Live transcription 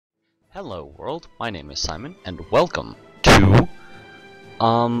Hello world, my name is Simon, and welcome to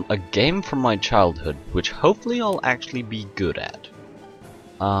a game from my childhood, which hopefully I'll actually be good at.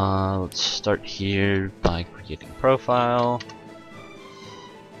 Let's start here by creating profile.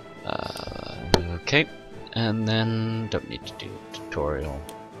 Okay, and then don't need to do a tutorial.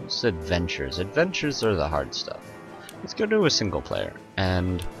 It's adventures. Adventures are the hard stuff. Let's go to a single player,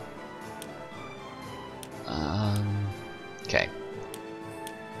 and okay.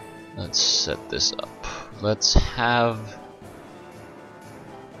 Let's set this up. Let's have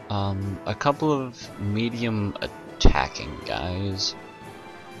a couple of medium attacking guys,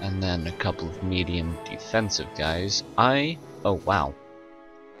 and then a couple of medium defensive guys. Oh wow.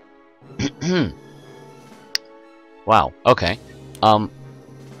 Wow, okay. Hi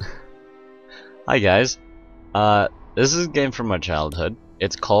guys. This is a game from my childhood.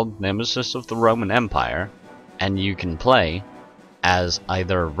 It's called Nemesis of the Roman Empire, and you can play as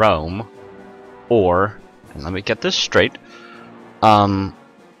either Rome or, and let me get this straight,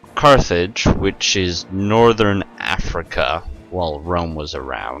 Carthage, which is northern Africa while Rome was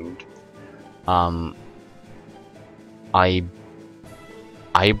around, Iberia?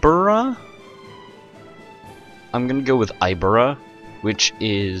 I'm gonna go with Iberia, which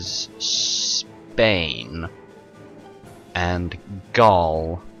is Spain, and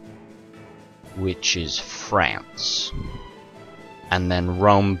Gaul, which is France. And then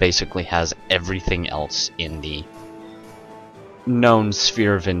Rome basically has everything else in the known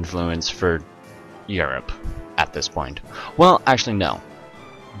sphere of influence for Europe at this point. Well, actually no.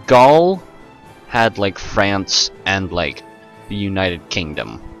 Gaul had like France and like the United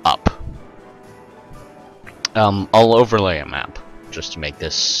Kingdom up. I'll overlay a map just to make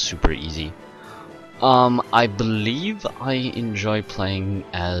this super easy. I believe I enjoy playing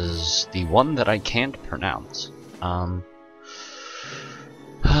as the one that I can't pronounce.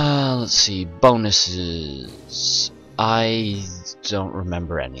 Let's see, bonuses. I don't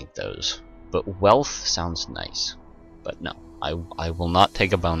remember any of those, but wealth sounds nice. But no, I will not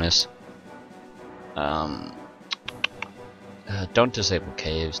take a bonus. Don't disable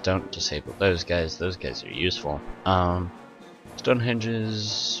caves, don't disable those guys are useful.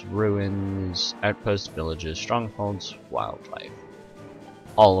 Stonehenges, ruins, outposts, villages, strongholds, wildlife.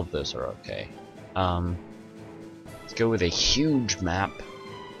 All of those are okay. Let's go with a huge map.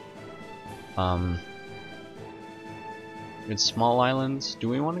 With small islands, do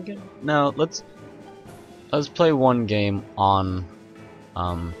we want to get? No, let's play one game on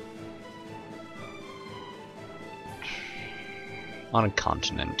a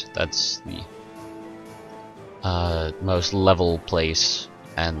continent. That's the most level place,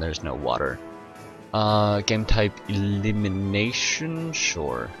 and there's no water. Game type elimination,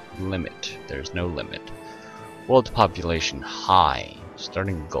 sure. Limit, there's no limit. World population high,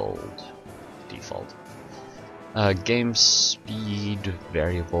 starting gold, default. Game speed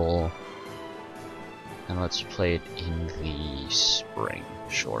variable, and let's play it in the spring,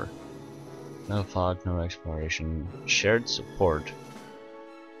 sure. No fog, no exploration, shared support.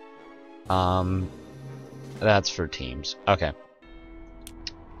 That's for teams. Okay.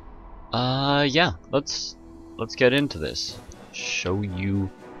 Yeah, let's get into this. Show you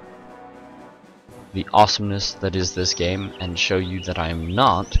the awesomeness that is this game, and show you that I am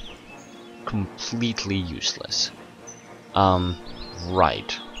not completely useless.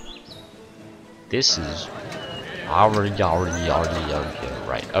 Right. This is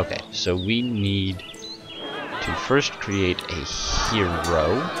right. Okay, so we need to first create a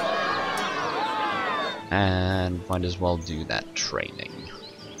hero, and might as well do that training.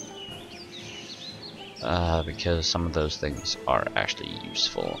 Because some of those things are actually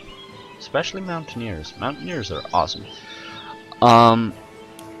useful. Especially mountaineers. Mountaineers are awesome.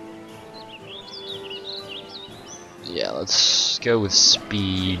 Yeah, let's go with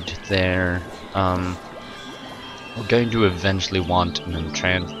speed there. We're going to eventually want an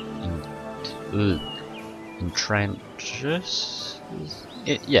enchantress?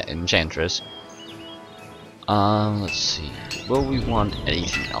 Yeah, enchantress. Let's see. Will we want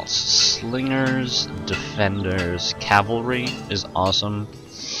anything else? Slingers, defenders, cavalry is awesome.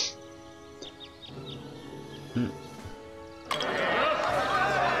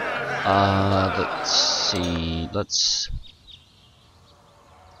 Let's see.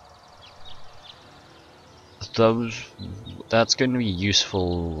 That's going to be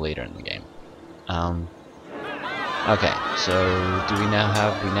useful later in the game. Okay, so do we now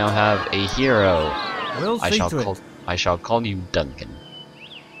have a hero? I shall call you Duncan.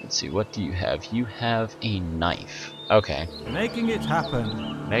 Let's see, what do you have? You have a knife. Okay. Making it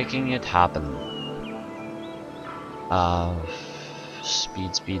happen. Making it happen.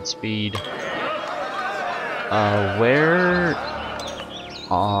 Speed, speed, speed. Where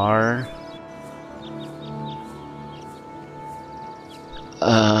are...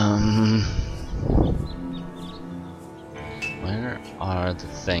 Where are the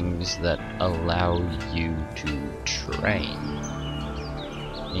things that allow you to train?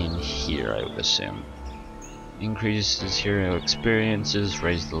 In here, I would assume. Increases hero experiences,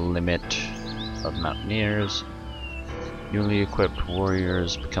 raise the limit of mountaineers. Newly equipped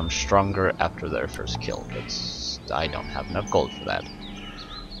warriors become stronger after their first kill. I don't have enough gold for that.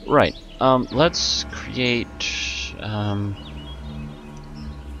 Right, let's create,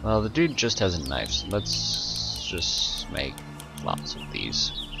 well, the dude just has a knife, so let's just make lots of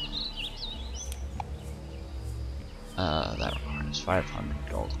these. That requires 500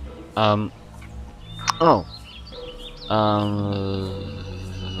 gold.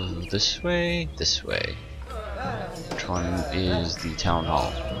 This way, this way. Which one is the town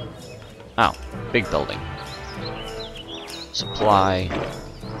hall? Oh, big building. Supply.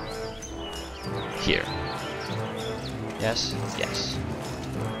 Here. Yes, yes.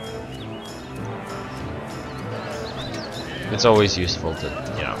 It's always useful to,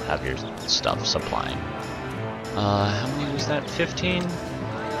 you know, have your stuff supplying. How many was that? 15?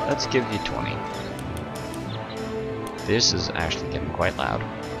 Let's give you 20. This is actually getting quite loud.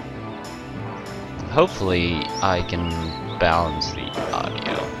 Hopefully I can balance the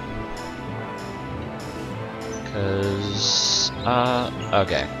audio. Cause,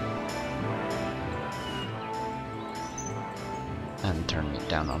 okay. And turn it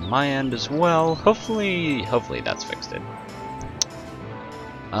down on my end as well. Hopefully that's fixed it.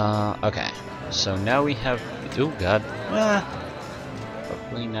 Okay. So now we have, oh god.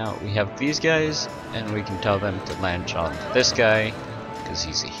 Hopefully now we have these guys, and we can tell them to launch on this guy, because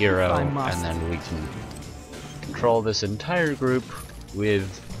he's a hero, and then we can control this entire group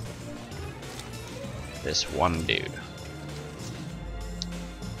with this one dude.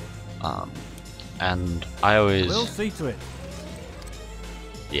 And I always... We'll see to it.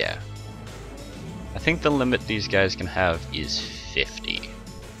 Yeah. I think the limit these guys can have is 50.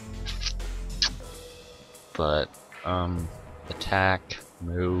 But, attack,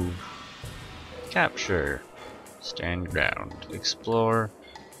 move, capture, stand ground, explore,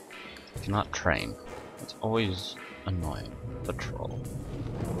 cannot train. It's always annoying. Patrol.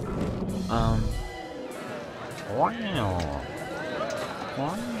 Wow.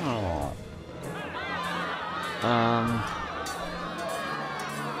 Wow.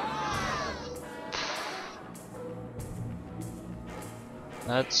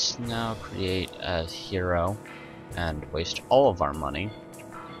 Let's now create a hero and waste all of our money.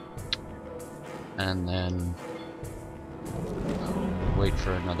 And then wait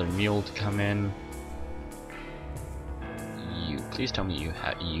for another mule to come in. You, please tell me you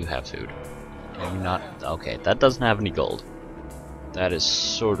have food. Can you not? Okay, that doesn't have any gold. That is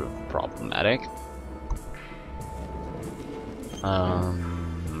sort of problematic.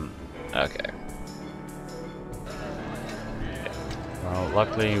 Okay. Well,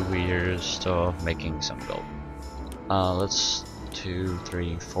 luckily we're still making some gold. Let's 2,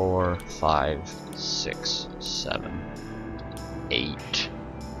 3, 4, 5, 6, 7, 8.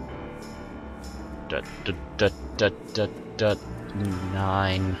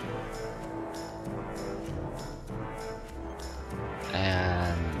 9.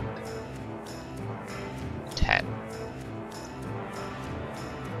 And 10.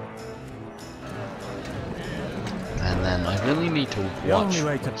 And then I really need to watch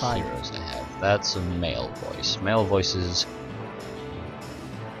what heroes I have. That's a male voice. Male voices.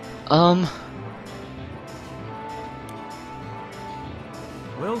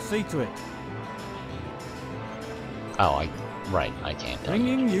 We'll see to it. Oh, right, I can't.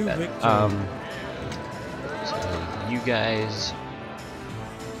 Bringing you victory. So you guys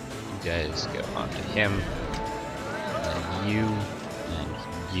go on to him, and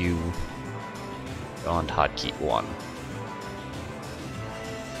you go on to hotkey 1.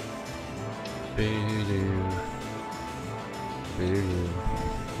 Boo-doo. Boo-doo.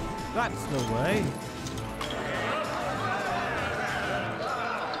 That's the way.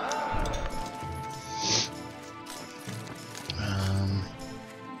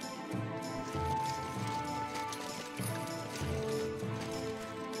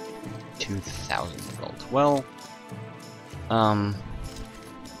 2,000 gold. Well,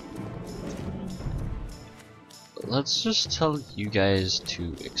 let's just tell you guys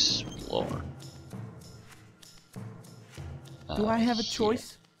to explore. Do I have a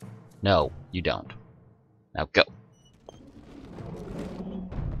choice? No, you don't. Now go.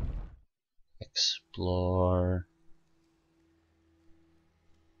 Explore.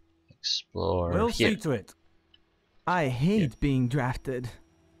 explore We'll here. see to it. I hate being drafted.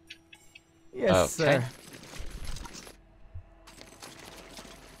 Yes, Okay. sir.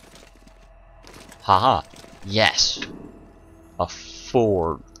 Haha. Yes. A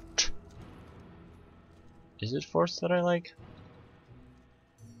fort. Is it forts that I like?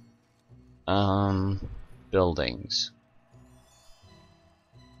 Buildings.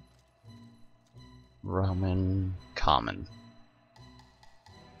 Roman common.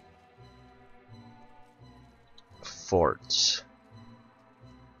 Forts.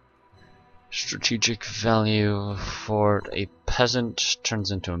 Strategic value fort. A peasant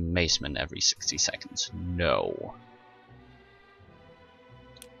turns into a maceman every 60 seconds. No.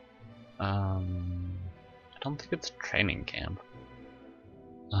 I don't think it's a training camp.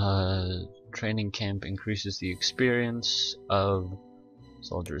 Training camp increases the experience of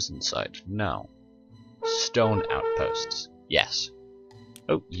soldiers inside. No. Stone outposts. Yes.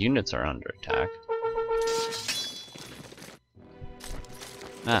 Oh, units are under attack.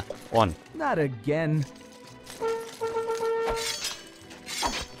 Ah, one. Not again.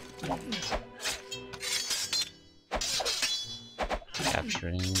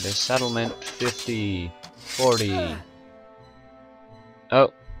 Capturing the settlement. 50. 40.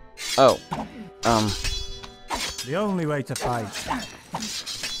 Oh. Oh. The only way to fight.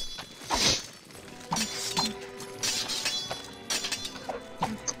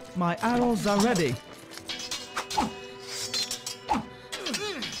 My arrows are ready.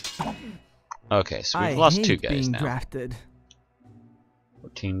 Okay, so we've lost two guys being now. drafted.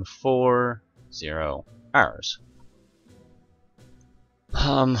 14, 4, 0, ours.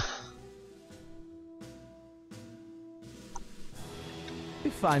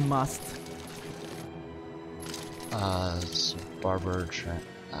 If I must. Barber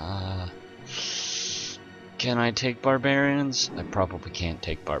can I take barbarians? I probably can't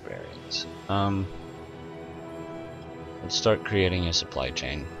take barbarians. Let's start creating a supply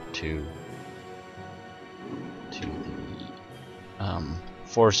chain to the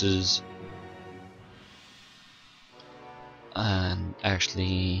forces, and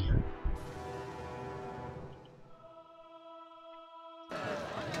actually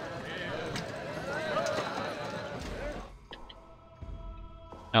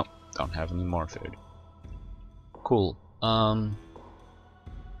don't have any more food. Cool. Lock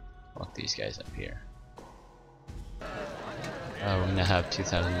these guys up here. We're gonna have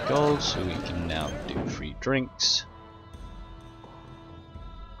 2,000 gold, so we can now do free drinks.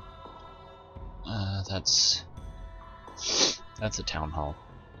 That's a town hall.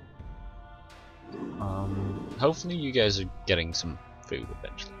 Hopefully you guys are getting some food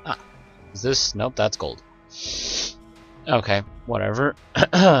eventually. Ah, is this? Nope, that's gold. Okay, whatever.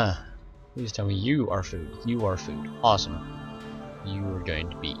 Please tell me you are food. You are food. Awesome. You are going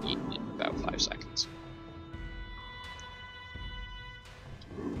to be eaten in about 5 seconds.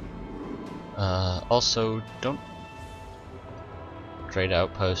 Also, don't trade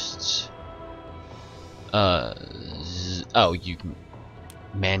outposts. Oh, you can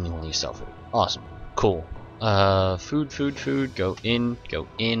manually sell food. Awesome. Cool. Food. Go in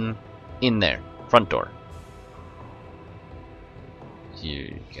there. Front door. You're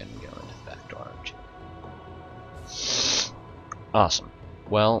gonna go into the back door, aren't you? Awesome.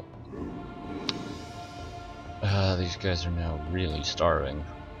 Well, these guys are now really starving.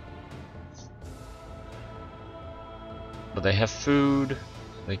 But they have food,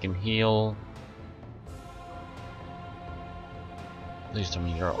 they can heal. Please tell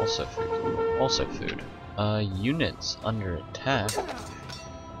me you're also food. Also food. Units under attack.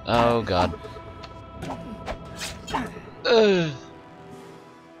 Oh god.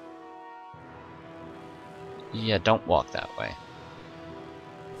 Yeah, don't walk that way.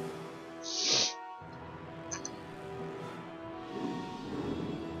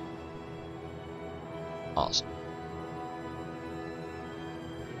 Awesome.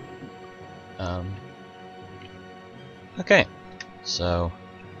 Okay, so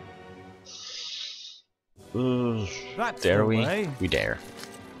dare we? Way. We dare.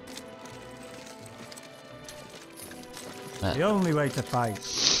 The only way to fight.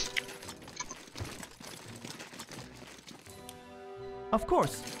 Of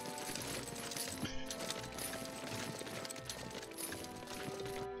course.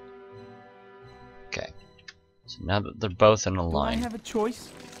 Okay, so now that they're both in a Do I line. have a choice?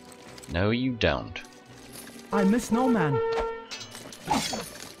 No, you don't. I miss no man.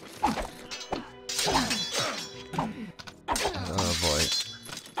 Oh boy.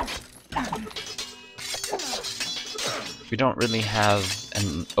 We don't really have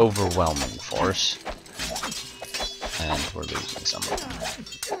an overwhelming force. And we're losing some of them.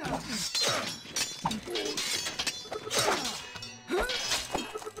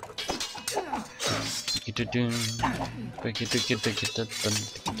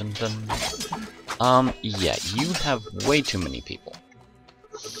 Yeah, you have way too many people.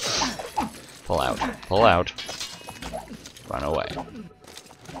 Pull out. Pull out. Run away.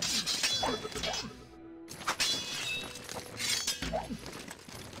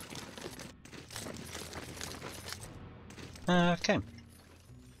 Okay.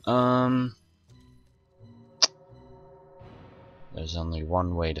 There's only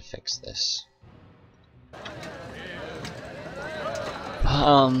one way to fix this.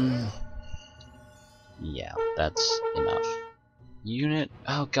 Yeah, that's enough. Unit.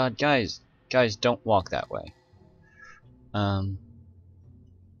 Oh god, guys, don't walk that way.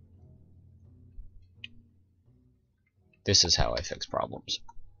 This is how I fix problems.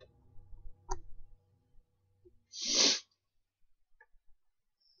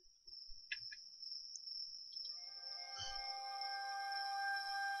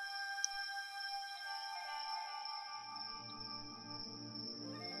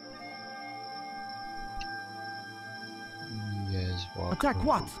 You guys walk Attack over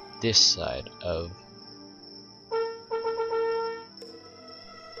what? this side of.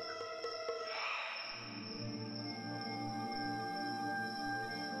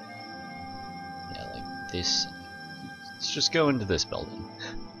 Yeah, like this. Let's just go into this building.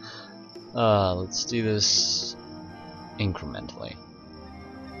 Let's do this incrementally.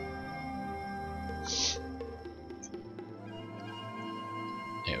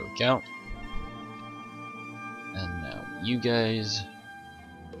 There we go. And now you guys.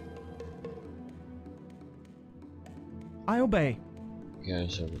 I obey.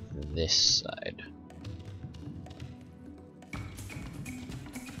 Goes over to this side.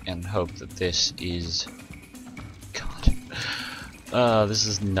 And hope that this is. God. This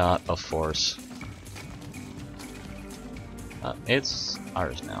is not a force. It's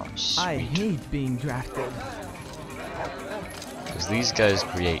ours now. Sweet. I hate being drafted. Because these guys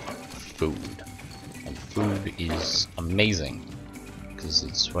create food. And food is amazing. Because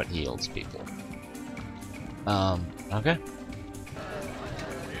it's what heals people. Okay.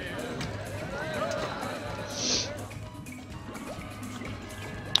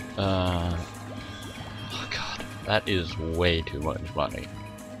 Oh god, that is way too much money.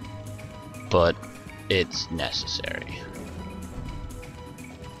 But it's necessary.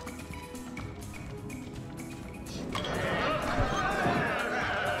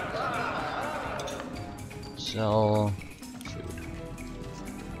 Sell food.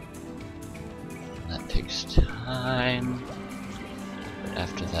 That takes time. But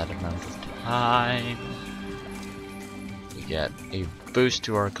after that amount of time, we get a boost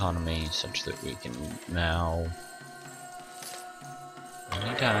to our economy such that we can now,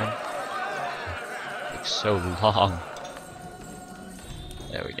 anytime, takes so long.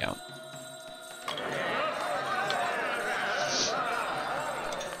 There we go.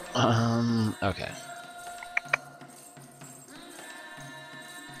 Okay.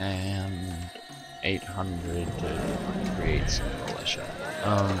 And 800 to create some militia.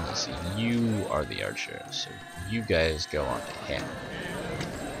 Let's see, you are the archer, so you guys go on to him.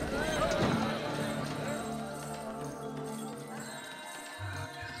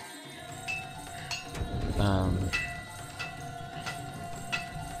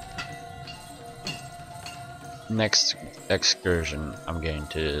 Next excursion, I'm going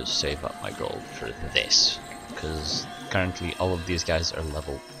to save up my gold for this, because currently all of these guys are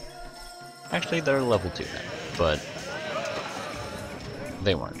level. Actually, they're level 2 then, but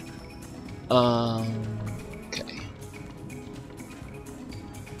they weren't. Okay.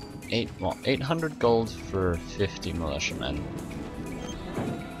 800 gold for 50 militiamen.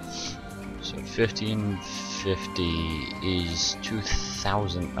 So 1550 is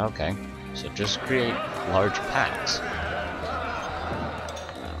 2,000. Okay, so just create large packs.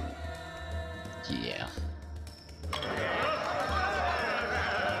 Yeah.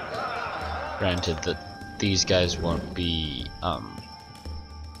 Granted that these guys won't be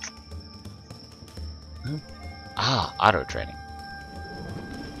auto training.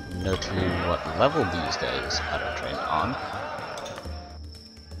 No clue what level these guys auto train on.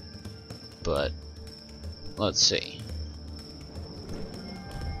 But let's see.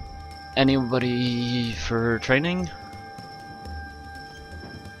 Anybody for training?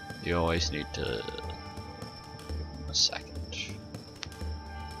 You always need to give them a second.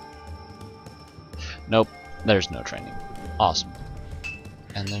 Nope, there's no training. Awesome.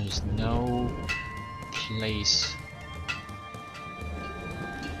 And there's no place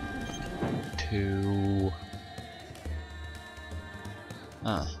to...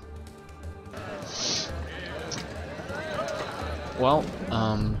 Well,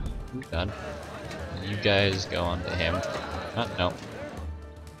 too bad. You guys go onto him. No.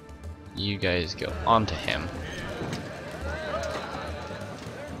 You guys go onto him.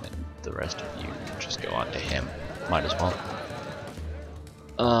 And the rest of you just go onto him. Might as well.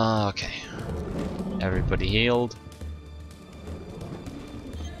 Okay. Everybody healed.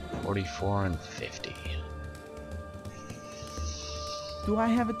 44 and 50. Do I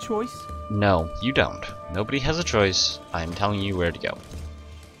have a choice? No, you don't. Nobody has a choice. I'm telling you where to go.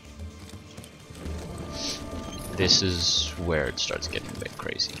 This is where it starts getting a bit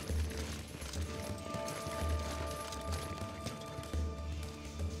crazy.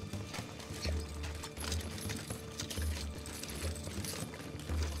 Okay.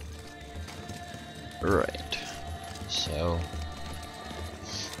 Right. So...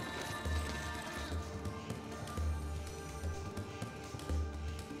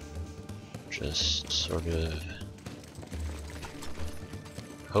 just sort of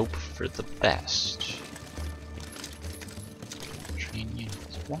hope for the best. Train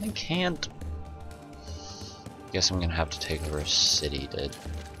units. Why can't? Guess I'm gonna have to take over a city to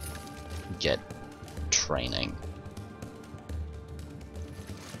get training.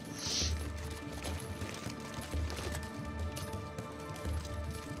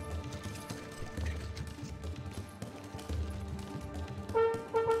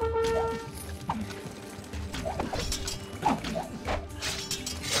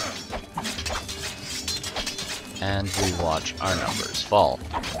 And we watch our numbers fall.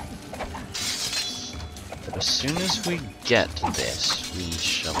 But as soon as we get to this, we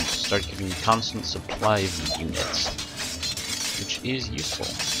shall start getting a constant supply of units, which is useful.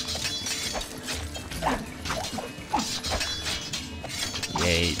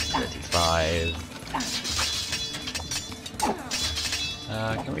 58, 35.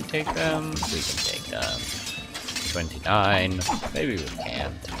 Can we take them? We can take them. 29. Maybe we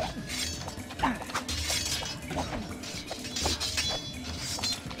can't.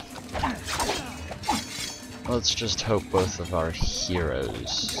 Let's just hope both of our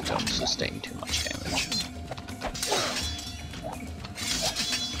heroes don't sustain too much damage.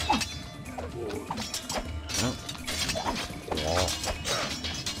 Oh. Wall.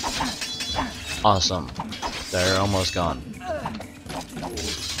 Awesome. They're almost gone.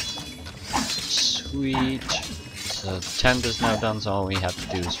 Sweet. So the tent is now done, so all we have to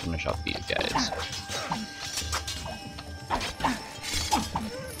do is finish off these guys.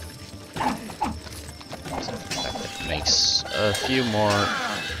 Makes a few more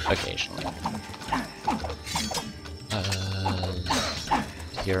occasionally.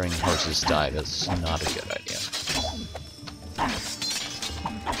 Hearing horses die, that's not a good idea.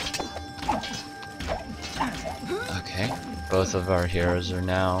 Okay, both of our heroes are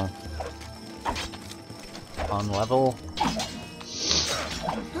now on level.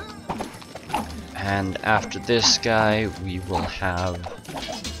 And after this guy, we will have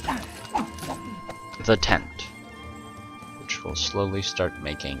the tent, which will slowly start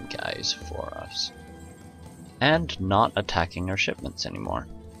making guys for us. And not attacking our shipments anymore.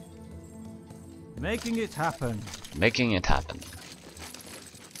 Making it happen. Making it happen.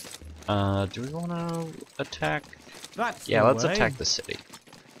 Do we want to attack? That's yeah, the let's way. attack the city.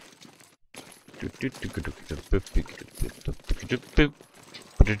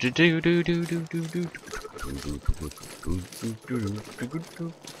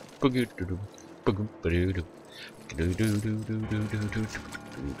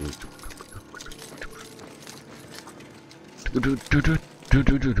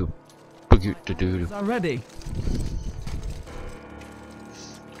 Already.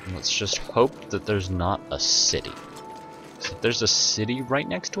 Let's just hope that there's not a city. If there's a city right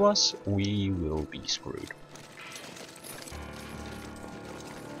next to us, we will be screwed.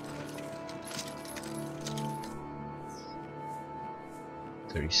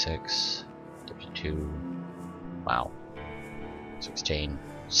 $36, $32, wow, 16,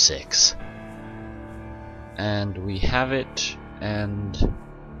 6. And we have it, and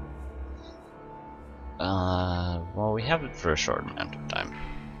well, we have it for a short amount of time.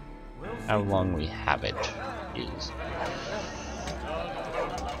 How long we have it is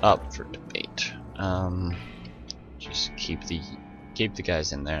up for debate. Just keep the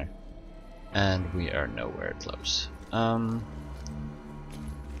guys in there, and we are nowhere close.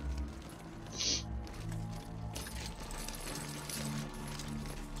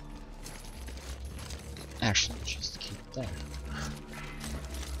 Actually, just keep it there.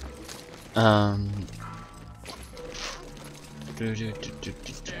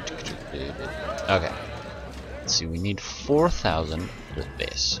 Okay. Let's see, we need 4,000 with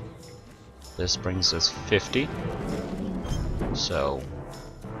this. This brings us 50. So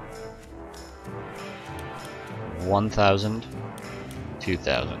 1,000,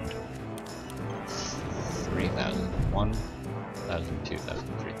 2,000, 3,000, 1,000,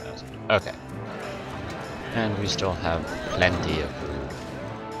 2,000, 3,000. Okay. And we still have plenty of food.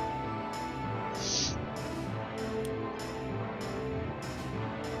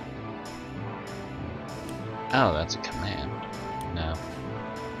 Oh, that's a command. No.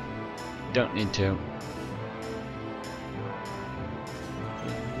 Don't need to.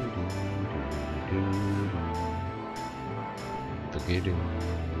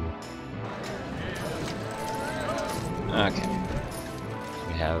 Okay.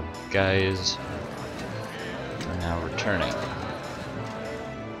 We have guys who are now returning.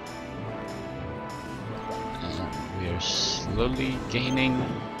 And we are slowly gaining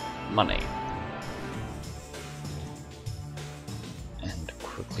money. And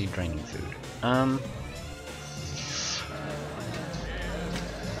quickly draining food.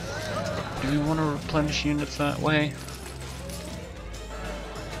 Do we want to replenish units that way?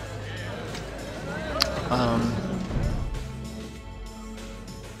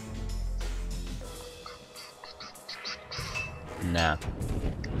 Nah.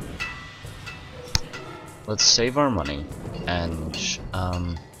 Let's save our money and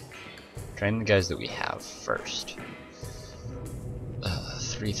train the guys that we have first.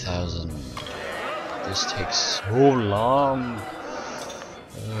 3,000. This takes so long.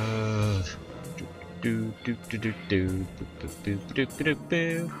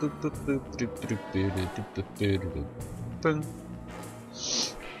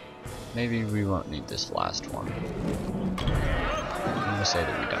 Maybe we won't need this last one. I'm gonna say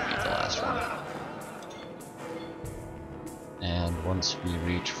that we don't need the last one. And once we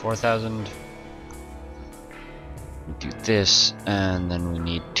reach 4,000, we do this, and then we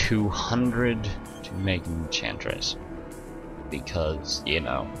need 200 to make an enchantress. Because, you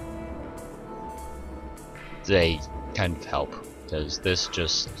know, they kind of help, because this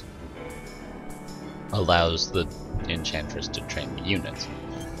just allows the enchantress to train the units.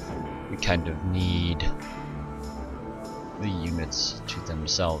 We kind of need the units to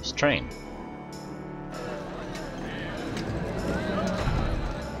themselves train.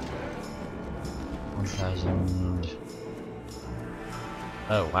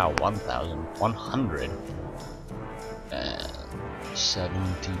 Oh wow, 1,100.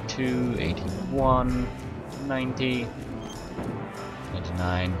 72, 81, 90,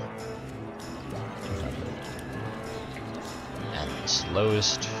 99, 200. And the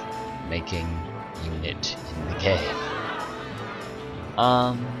slowest making unit in the game.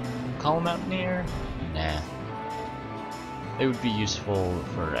 Call Mountaineer? Nah. They would be useful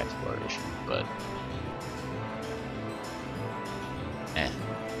for exploration, but and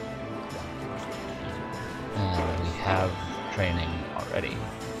we have training already.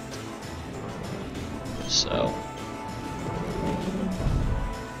 So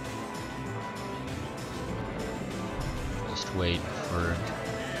just wait for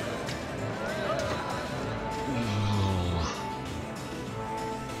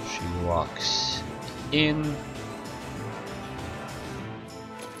she walks in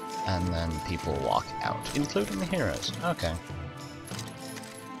and then people walk out, including the heroes. Okay.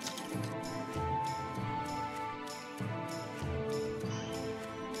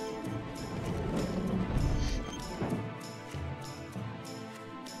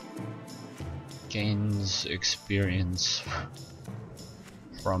 Gains experience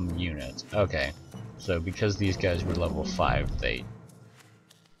from units. Okay, so because these guys were level 5, they...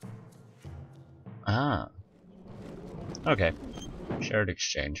 Ah. Okay. Shared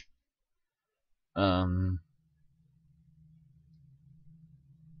exchange.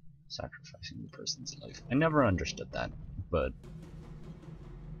 Sacrificing the person's life. I never understood that, but...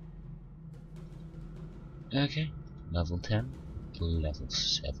 Okay. Level 10. Level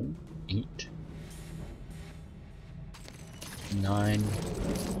 7. 8. 9,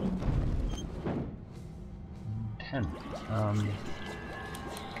 10.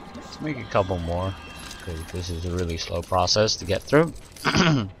 Let's make a couple more, because this is a really slow process to get through.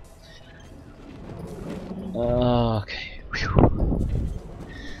 Okay.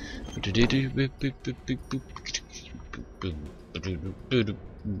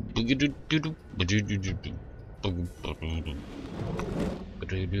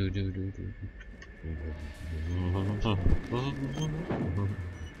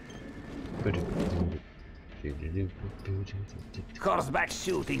 Horseback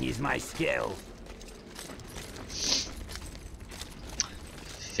shooting is my skill.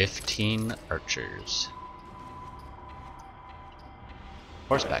 15 archers.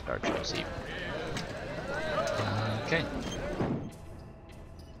 Horseback archers, even. Okay.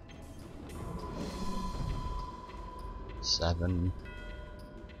 7,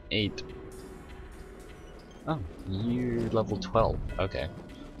 8. Oh, you're level 12. Okay.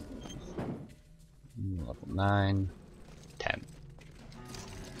 Level 9, 10.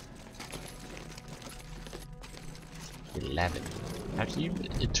 11. How do you...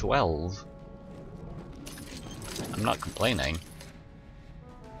 12? I'm not complaining.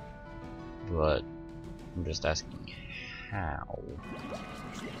 But I'm just asking how.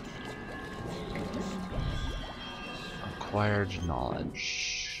 Acquired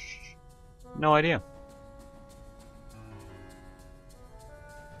knowledge. No idea.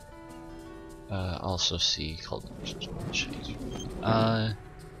 Also see cultivation.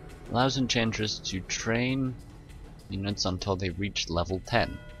 Allows enchanters to train units until they reach level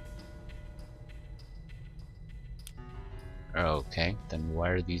 10. Okay, then why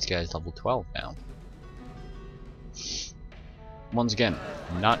are these guys level 12 now? Once again,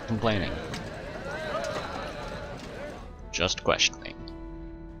 not complaining. Just questioning.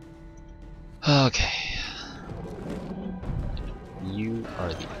 Okay. You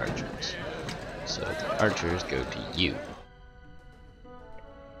are the archers. So the archers go to you.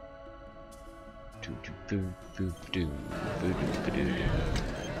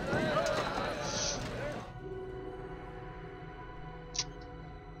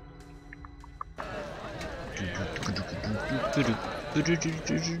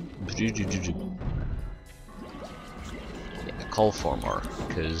 Yeah, call for more,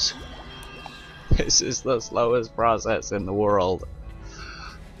 because this is the slowest process in the world.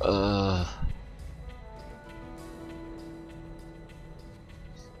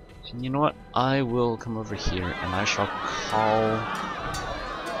 And you know what? I will come over here and I shall call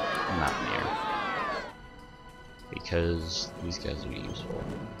Mountaineer. Because these guys are useful.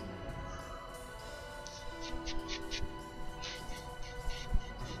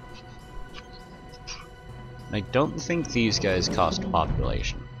 I don't think these guys cost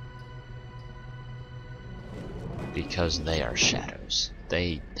population. Because they are shadows.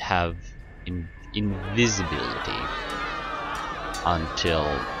 They have invisibility until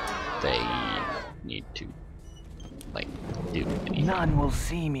they need to, like, do anything. None will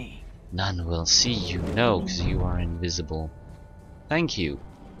see me. None will see you, no, because you are invisible. Thank you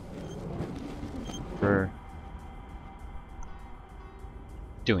for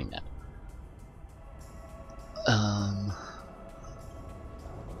doing that.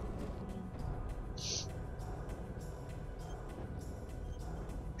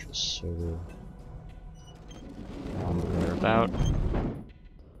 Just sort of about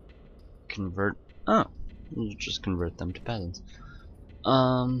convert. Oh, we'll just convert them to peasants.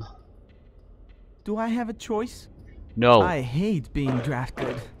 Do I have a choice? No. I hate being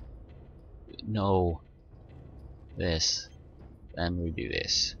drafted. No. This. Then we do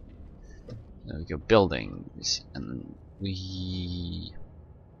this. Then we go buildings, and we...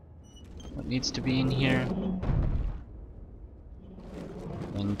 What needs to be in here?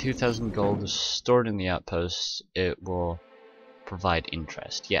 When 2,000 gold is stored in the outpost, it will provide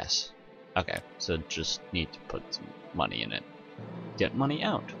interest. Yes. Okay, so just need to put some money in it. Get money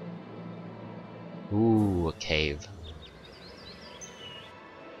out. Ooh, a cave.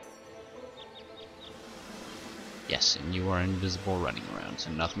 Yes, and you are invisible running around,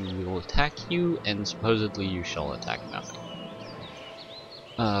 so nothing will attack you, and supposedly you shall attack nothing.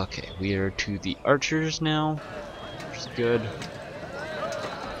 Okay, we are to the archers now, which is good.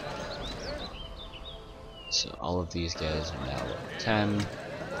 So all of these guys are now level 10.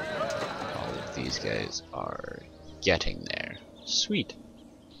 All of these guys are getting there. Sweet.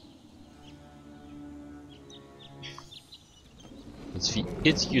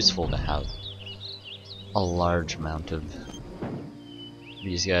 It's useful to have a large amount of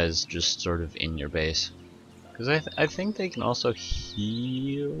these guys just sort of in your base. Because I think they can also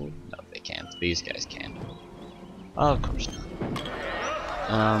heal... No, they can't. These guys can. Oh, of course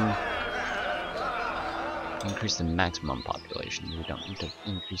not. Increase the maximum population. We don't need to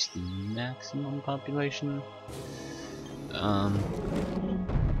increase the maximum population.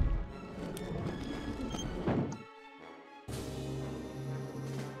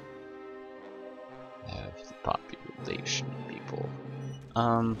 Have the population people.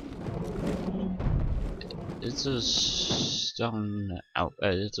 It's a stone out.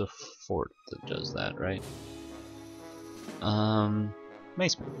 It's a fort that does that, right?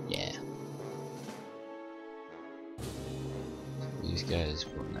 Mason. Yeah. These guys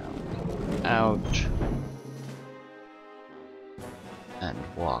will now go out and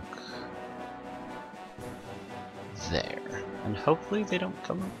walk there. And hopefully they don't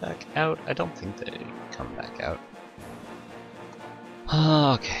come back out. I don't think they come back out.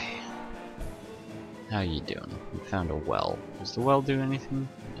 Okay. How you doing? We found a well. Does the well do anything?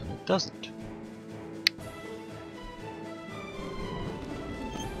 No, it doesn't.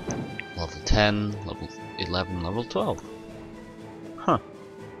 Level 10, level 11, level 12. Huh.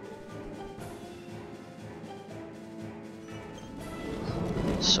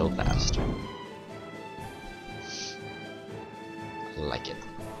 So fast. I like it.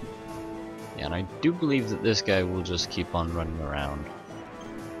 Yeah, and I do believe that this guy will just keep on running around.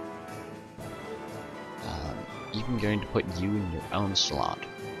 Even going to put you in your own slot.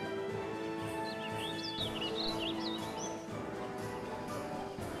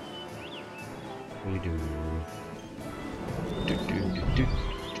 We do.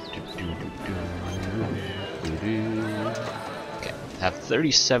 Okay, have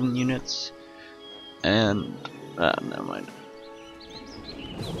 37 units, and never mind.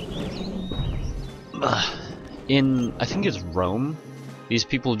 In I think it's Rome, these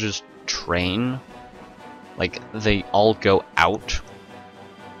people just train. Like, they all go out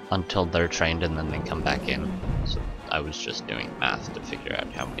until they're trained and then they come back in. So I was just doing math to figure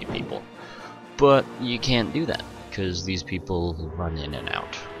out how many people. But you can't do that, because these people run in and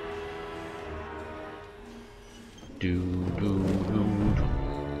out.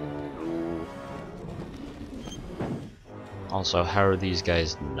 Also, how are these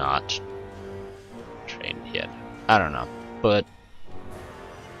guys not trained yet? I don't know, but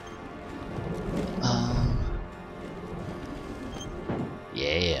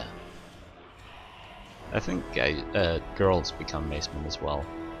yeah. I think girls become macemen as well.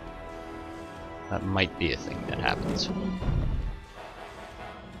 That might be a thing that happens.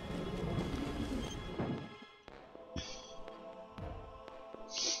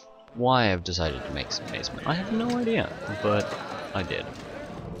 Why I've decided to make some macemen, I have no idea, but I did.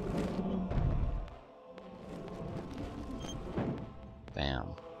 Bam.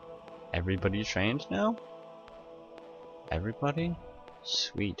 Everybody trained now? Everybody?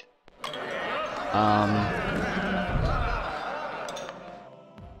 Sweet.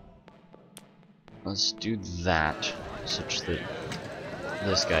 Let's do that, such that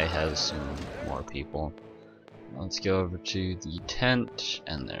this guy has some more people. Let's go over to the tent,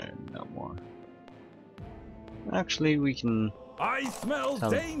 and there are no more. Actually, we can. I smell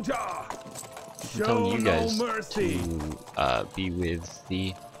danger. Tell you guys no mercy. to be with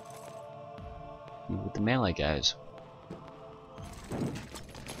the melee guys.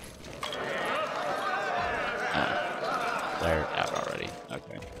 They're out already.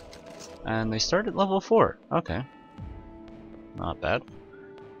 Okay. And they start at level 4. Okay. Not bad.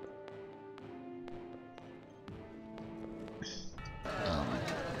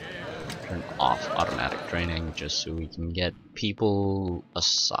 Turn off automatic training just so we can get people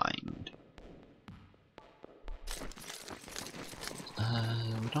assigned.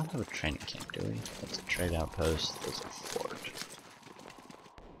 We don't have a training camp, do we? That's a trade outpost. There's a fort.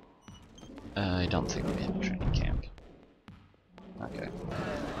 I don't think we have a training camp. Okay.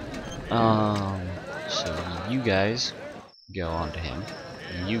 So you guys go on to him.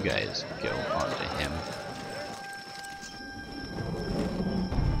 You guys go on to him.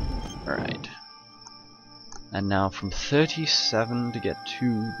 Alright. And now from 37 to get to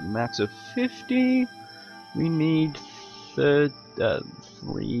max of 50, we need 3,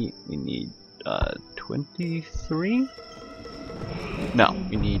 we need 23? No,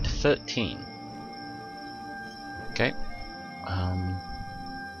 we need 13. Okay.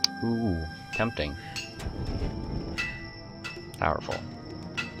 Ooh, tempting. Powerful.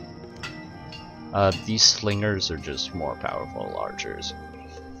 These slingers are just more powerful archers.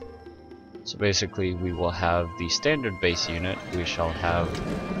 So basically we will have the standard base unit, we shall have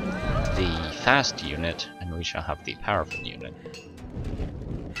the fast unit, and we shall have the powerful unit.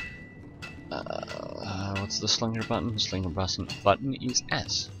 What's the slinger button? Slinger button is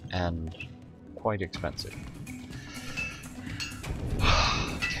S, and quite expensive.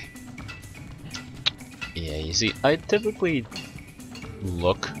 Okay. Yeah, you see, I typically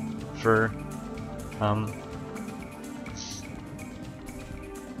look for nah.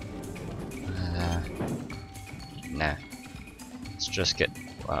 Let's just get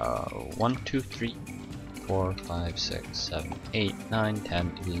 1, 2, 3, 4, 5, 6, 7, 8, 9,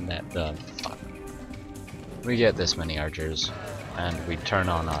 10, 11, fuck. We get this many archers, and we turn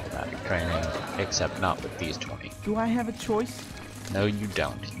on automatic training, except not with these 20. Do I have a choice? No, you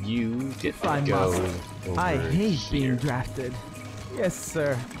don't. You get to go over I hate here, being drafted. Yes,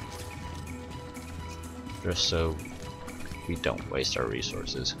 sir. just so we don't waste our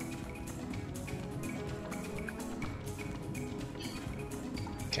resources.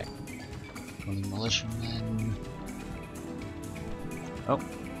 Okay. 20 militiamen. Oh.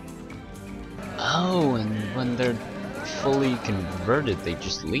 Oh, and when they're fully converted, they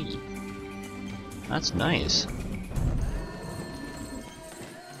just leave. That's nice.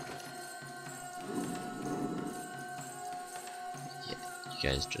 Yeah, you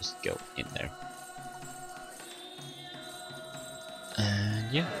guys just go in there.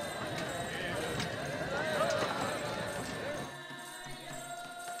 And yeah.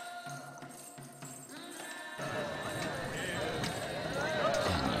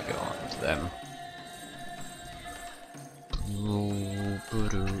 And you go on to them.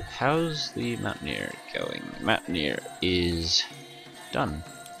 How's the Mountaineer going? Mountaineer is done.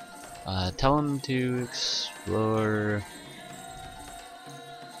 Tell him to explore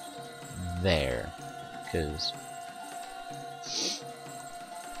there, because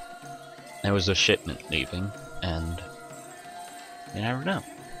there was a shipment leaving, and you never know.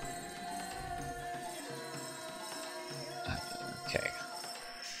 Okay.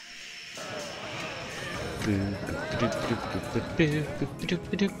 Okay,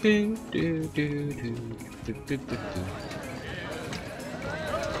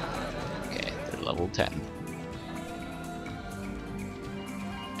 they're level 10.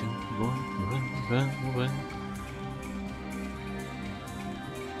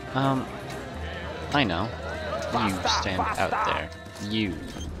 I know. You stand out there. You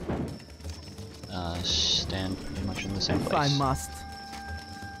stand pretty much in the same If place. I must.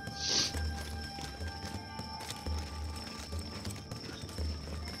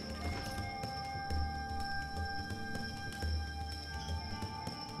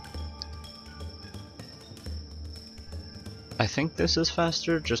 I think this is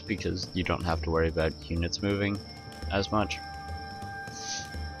faster just because you don't have to worry about units moving as much.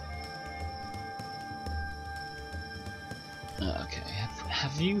 Okay,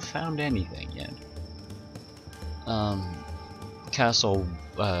 have you found anything yet? Castle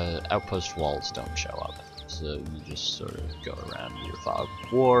outpost walls don't show up, so you just sort of go around your fog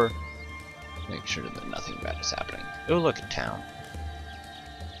of war, make sure that nothing bad is happening. Oh, look at town.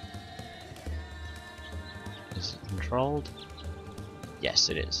 Is it controlled? Yes,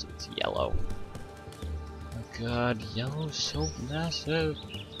 it is. It's yellow. Oh god, yellow's so massive.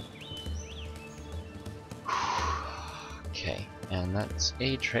 Okay, and that's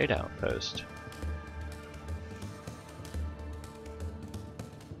a trade outpost.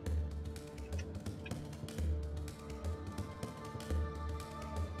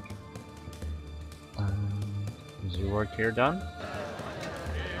 Is your work here done?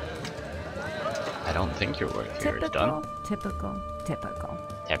 I don't think your work here is done. Typical. Typical.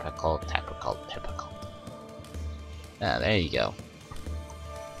 Ah, there you go.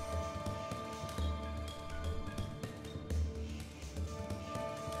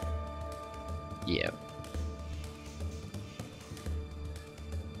 Yeah.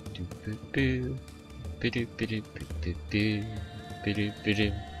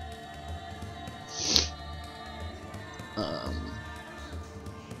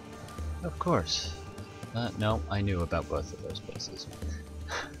 Of course. No, I knew about both of those places.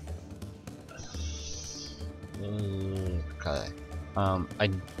 Okay. I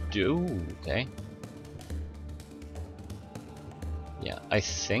do. Okay. Yeah, I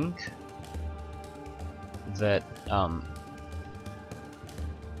think that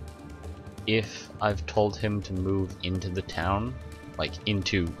if I've told him to move into the town, like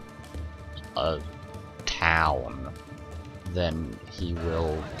into a town, then he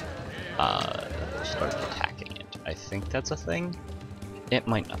will start attacking it. I think that's a thing. It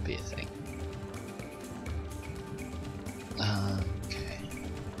might not be a thing. Okay.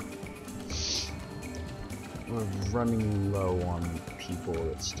 We're running low on people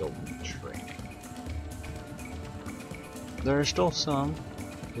that still need training. There are still some,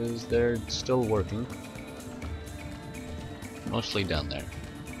 because they're still working. Mostly down there.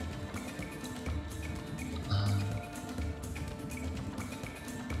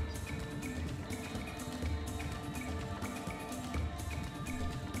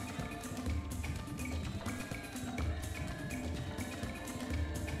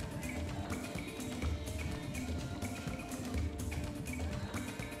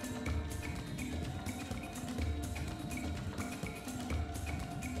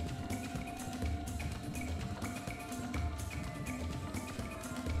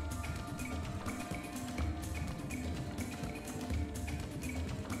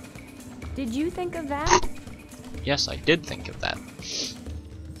 Did you think of that? Yes, I did think of that.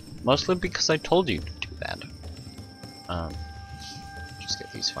 Mostly because I told you to do that. Just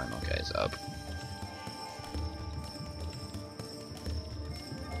get these final guys up.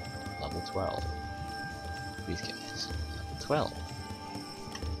 Level 12. These guys. Level 12.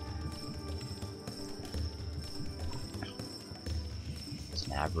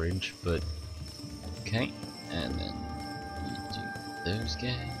 average, but okay. And then you do those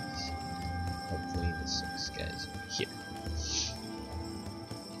guys. Hopefully the 6 guys are here.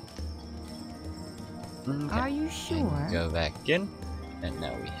 Okay. Are you sure? And go back in, and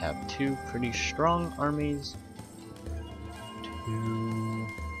now we have 2 pretty strong armies to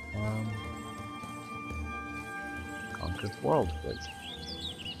conquer the world with.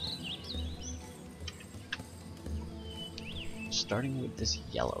 Starting with this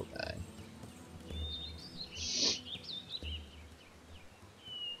yellow guy.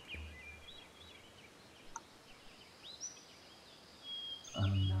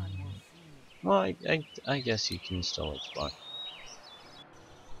 Well, I guess you can still explore.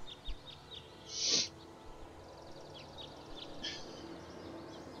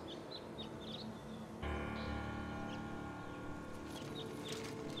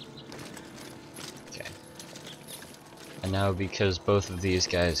 Okay. And now, because both of these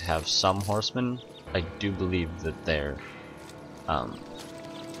guys have some horsemen, I do believe that their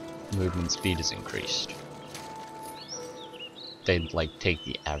movement speed is increased. They'd like take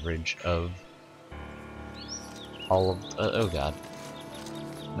the average of all of oh god.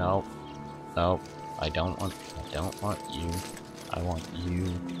 No. No. I don't want you. I want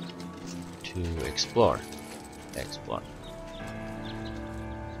you to explore. Explore.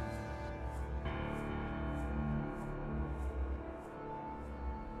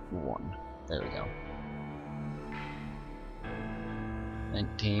 One. There we go.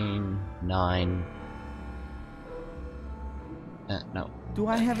 19, 9. No. Do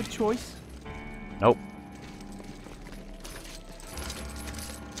I have a choice? Nope.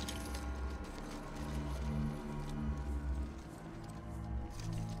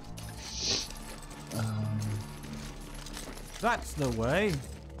 That's the way.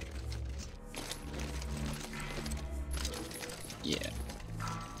 Yeah.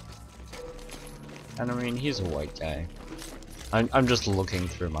 And I mean, he's a white guy. I'm just looking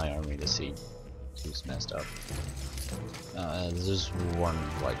through my army to see who's messed up. There's one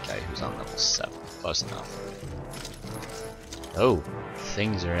white guy who's on level 7. Close enough. Oh,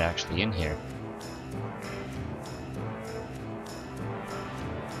 things are actually in here.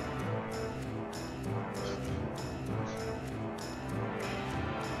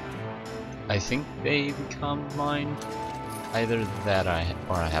 I think they become mine. Either that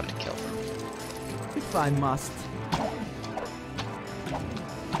or I have to kill them. If I must.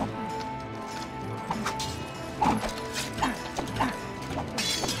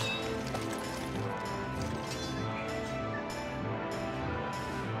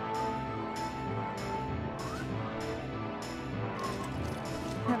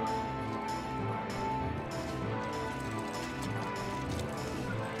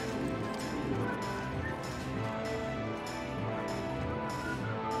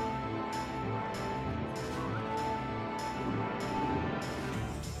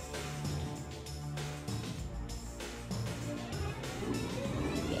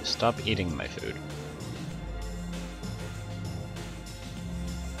 Stop eating my food.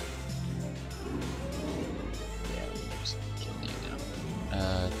 Yeah, we'll just kill you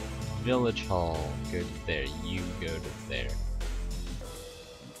now. Village hall. Go to there. You go to there.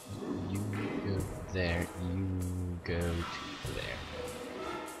 You go there. You go to there.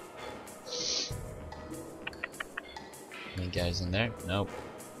 Any guys in there? Nope.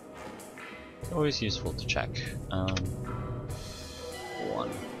 It's always useful to check.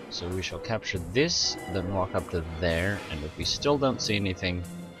 One. So we shall capture this, then walk up to there, and if we still don't see anything,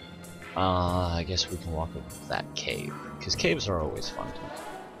 I guess we can walk up to that cave, because caves are always fun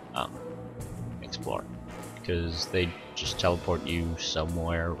to explore, because they just teleport you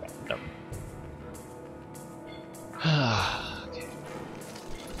somewhere random. Okay.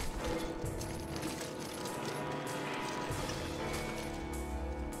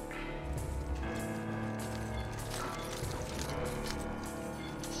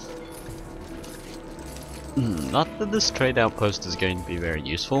 Not that this trade outpost is going to be very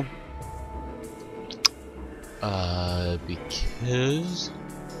useful. Because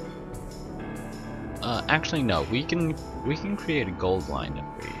actually no, we can create a gold line if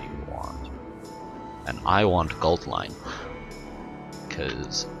we want. And I want gold line.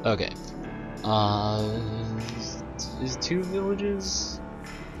 Cause okay. Is 2 villages?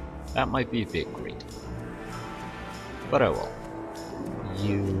 That might be a bit great. But I will.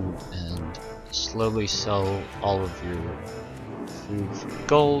 You and slowly sell all of your food for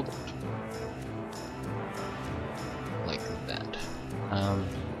gold. Like that.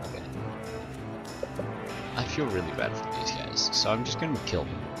 Okay. I feel really bad for these guys, so I'm just gonna kill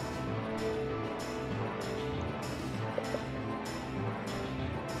them.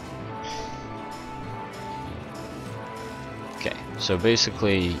 So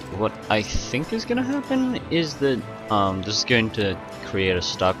basically, what I think is gonna happen is that this is going to create a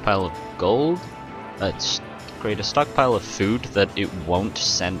stockpile of gold. Create a stockpile of food that it won't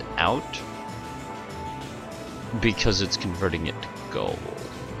send out because it's converting it to gold.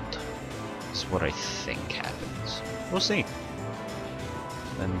 Is what I think happens. We'll see.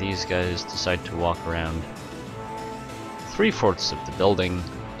 Then these guys decide to walk around 3/4 of the building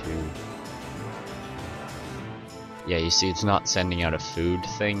to... Yeah, you see it's not sending out a food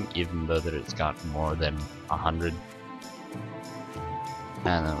thing, even though that it's got more than 100.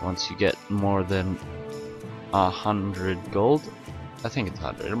 And then once you get more than 100 gold, I think it's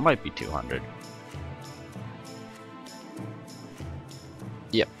 100, it might be 200.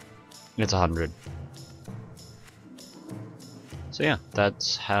 Yep, it's 100. So yeah,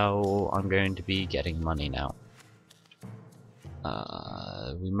 that's how I'm going to be getting money now.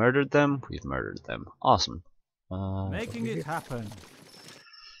 We murdered them, we've murdered them. Awesome. Making it happen.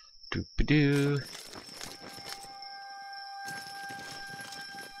 Doop-a-doo.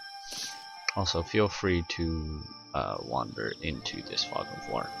 Also, feel free to wander into this fog of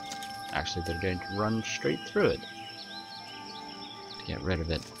war. Actually, they're going to run straight through it to get rid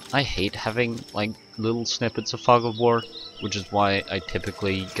of it. I hate having like little snippets of fog of war, which is why I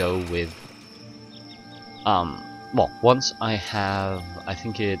typically go with well, once I have, I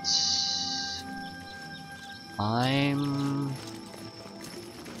think it's I'm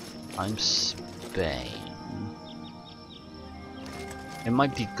Spain. It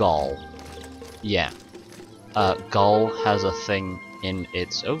might be Gaul. Yeah. Gaul has a thing in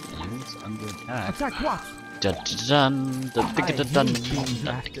its... Oh, units under attack. Attack what? Dun dun dun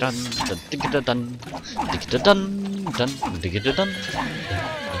dun.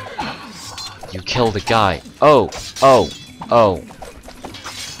 You killed the guy. Oh, oh, oh.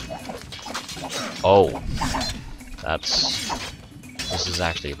 Oh. This is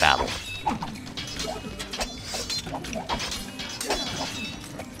actually a battle.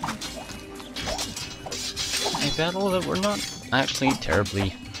 A battle that we're not actually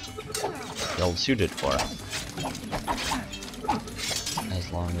terribly well suited for.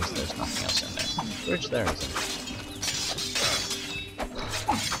 As long as there's nothing else in there. Which there isn't.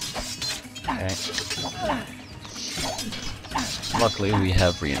 Okay. Luckily we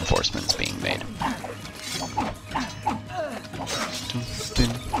have reinforcements being made.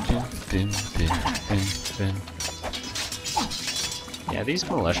 Yeah, these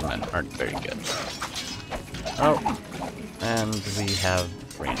militiamen aren't very good. Oh, and we have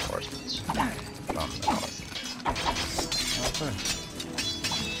reinforcements from the north.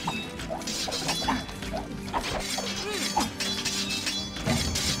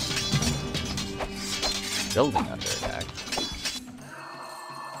 Building under attack.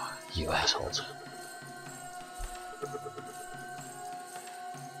 You assholes.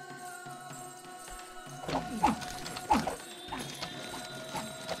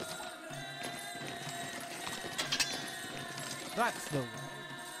 That's the way.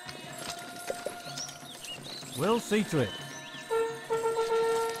 We'll see to it.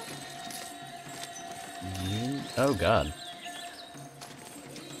 Oh god.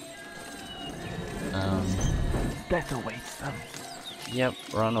 Death awaits them, Yep,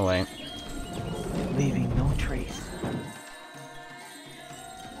 run away. leaving no trace.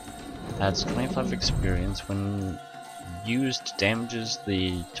 Adds 25 experience when used, damages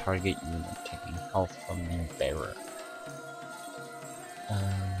the target unit, taking health from the bearer.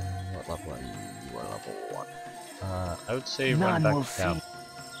 What level are you? You are level 1. I would say run None will back down. see.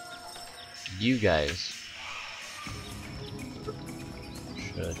 You guys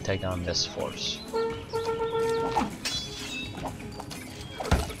should take on this force.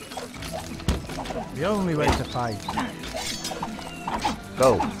 The only way to fight.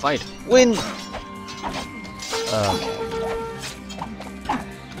 Go, fight, win! Okay.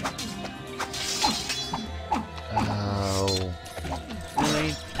 Oh,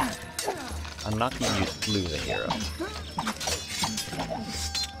 really? I'm not going to lose a hero.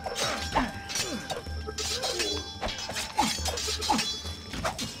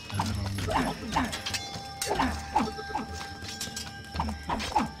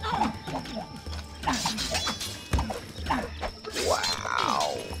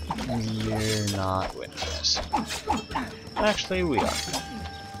 Wow, we're not winning this. Actually, we are.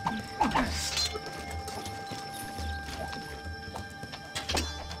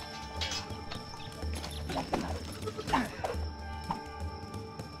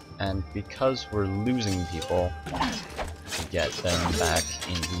 And because we're losing people, we get them back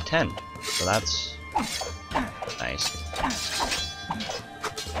in V10. So that's nice.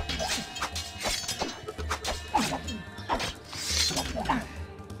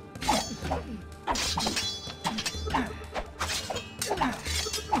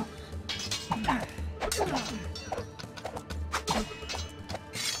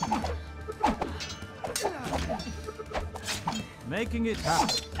 Making it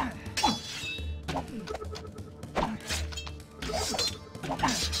happen.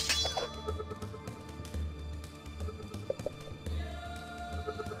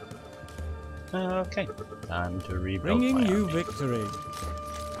 Okay, time to rebuild Bringing my you army. victory.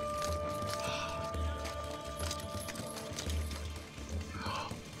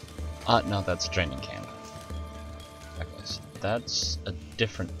 No, that's a training camp. Okay, so that's a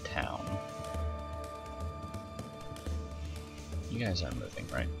different town. You guys are moving,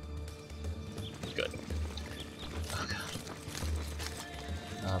 right? Good. Oh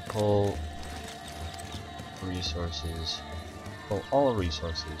god. Pull resources. Pull all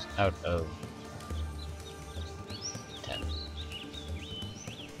resources out of 10.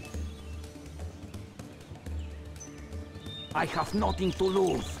 I have nothing to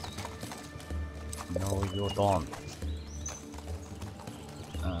lose. No, you don't.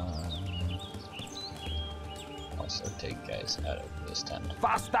 Also take guys out of this tent.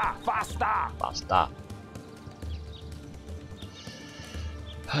 Faster, faster! Basta.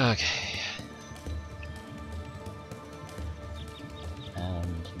 Okay.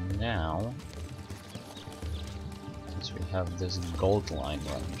 And now, since we have this gold line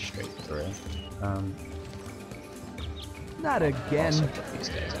running straight through, Not again. also get these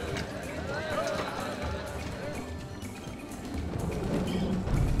guys out.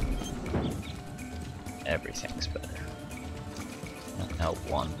 Everything's better. Now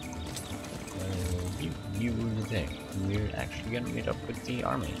one. You were there. You're actually gonna meet up with the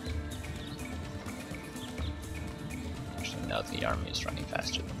army. Actually, no, the army is running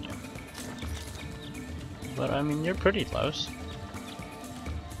faster than you. But I mean, you're pretty close.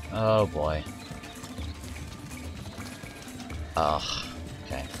 Oh boy. Ugh.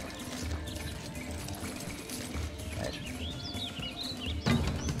 Okay. Right.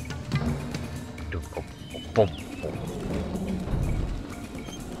 Boom.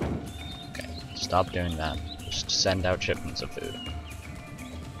 Okay, stop doing that. Just send out shipments of food.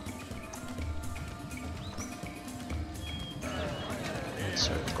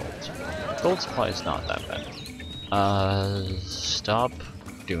 Insert gold. Gold supply is not that bad. Stop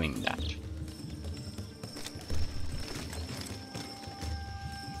doing that.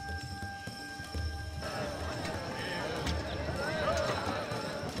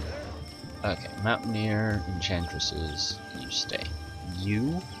 Okay, Mountaineer, Enchantresses, you stay.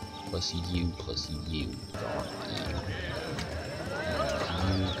 You plus you plus you go on you.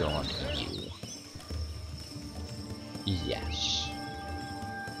 And you go on you. Yes.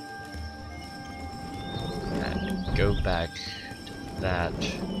 And go back to that.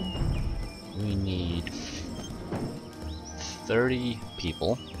 We need 30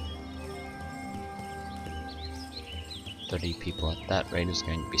 people. 30 people at that rate is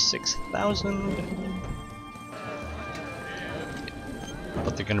going to be 6,000.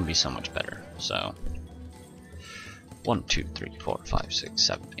 But they're going to be so much better, so 1, 2, 3, 4, 5, 6,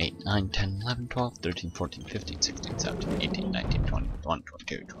 7, 8, 9, 10, 11, 12, 13, 14, 15, 16, 17, 18, 19, 20, 21,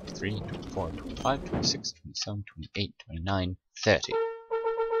 22, 23, 24, 25, 26, 27, 28, 29, 30.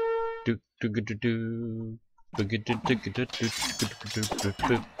 Do do do do do. Boogie do do do do do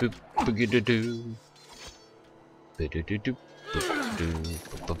boogie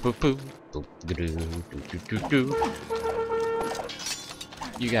do do.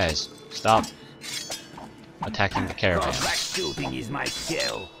 You guys, stop attacking the caravan. Back shooting is my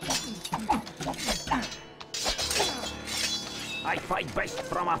skill. I fight best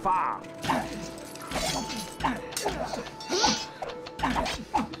from afar.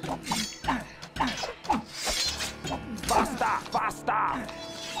 Faster, faster!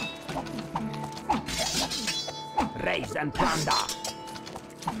 Raise and plunder.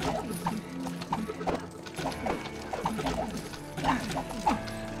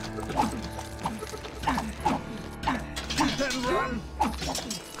 Then run.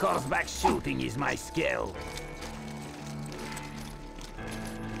 Horseback shooting is my skill.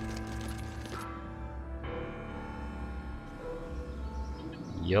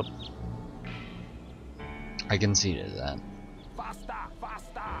 Yup. I conceded that. Faster,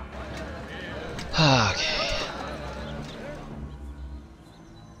 faster! Okay.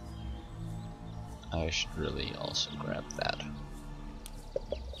 I should really also grab that.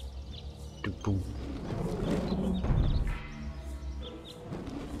 Boom.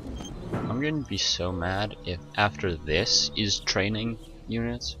 I'm going to be so mad if after this is training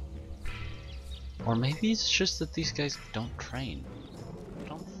units. Or maybe it's just that these guys don't train. I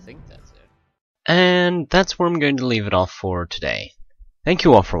don't think that's it. And that's where I'm going to leave it off for today. Thank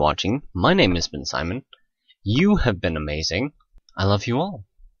you all for watching. My name has been Simon. You have been amazing. I love you all.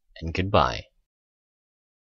 And goodbye.